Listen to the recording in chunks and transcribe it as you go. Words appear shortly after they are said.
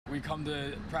We come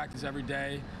to practice every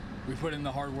day. We put in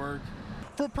the hard work.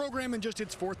 For a program in just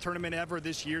its 4th tournament ever,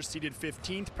 this year seeded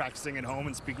 15th, practicing at home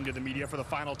and speaking to the media for the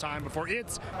final time before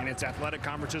its athletic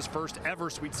conference's first ever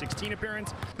Sweet 16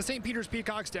 appearance, the St. Peter's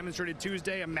Peacocks demonstrated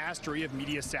Tuesday a mastery of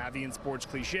media savvy and sports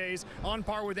cliches, on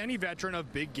par with any veteran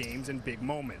of big games and big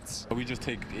moments. We just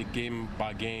take it game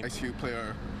by game. Execute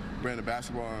player brand of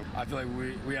basketball. I feel like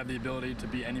we have the ability to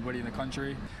beat anybody in the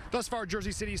country. Thus far,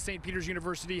 Jersey City's St. Peter's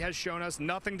University has shown us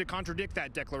nothing to contradict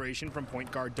that declaration from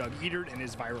point guard Doug Edert and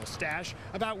his viral stash,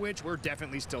 about which we're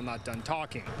definitely still not done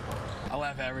talking. I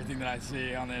laugh at everything that I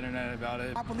see on the internet about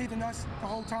it. I believed in us the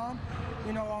whole time.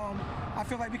 I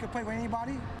feel like we could play with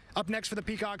anybody. Up next for the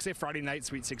Peacocks, a Friday night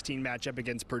Sweet 16 matchup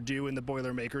against Purdue and the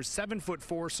Boilermakers'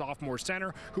 7'4" sophomore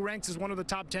center, who ranks as one of the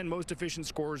top 10 most efficient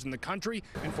scorers in the country,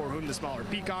 and for whom the smaller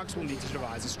Peacocks will need to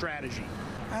devise a strategy.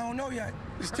 I don't know yet.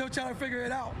 We're still trying to figure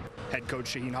it out. Head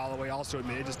coach Shaheen Holloway also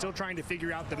admitted to still trying to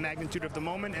figure out the magnitude of the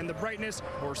moment and the brightness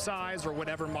or size or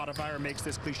whatever modifier makes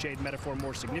this cliched metaphor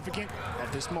more significant of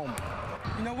this moment.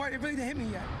 You know what? It really didn't hit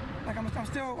me yet. Like I'm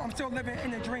still living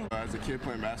in the dream. As a kid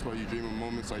playing basketball, you dream of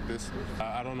moments like this.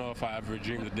 I don't know if I ever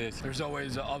dreamed of this. There's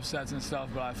always upsets and stuff,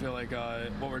 but I feel like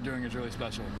what we're doing is really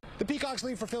special. The Peacocks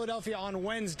leave for Philadelphia on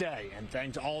Wednesday, and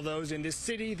thanks to all those in this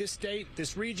city, this state,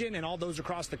 this region, and all those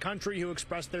across the country who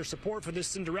expressed their support for this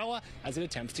Cinderella as it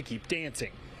attempts to keep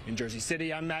dancing. In Jersey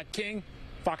City, I'm Matt King,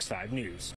 Fox 5 News.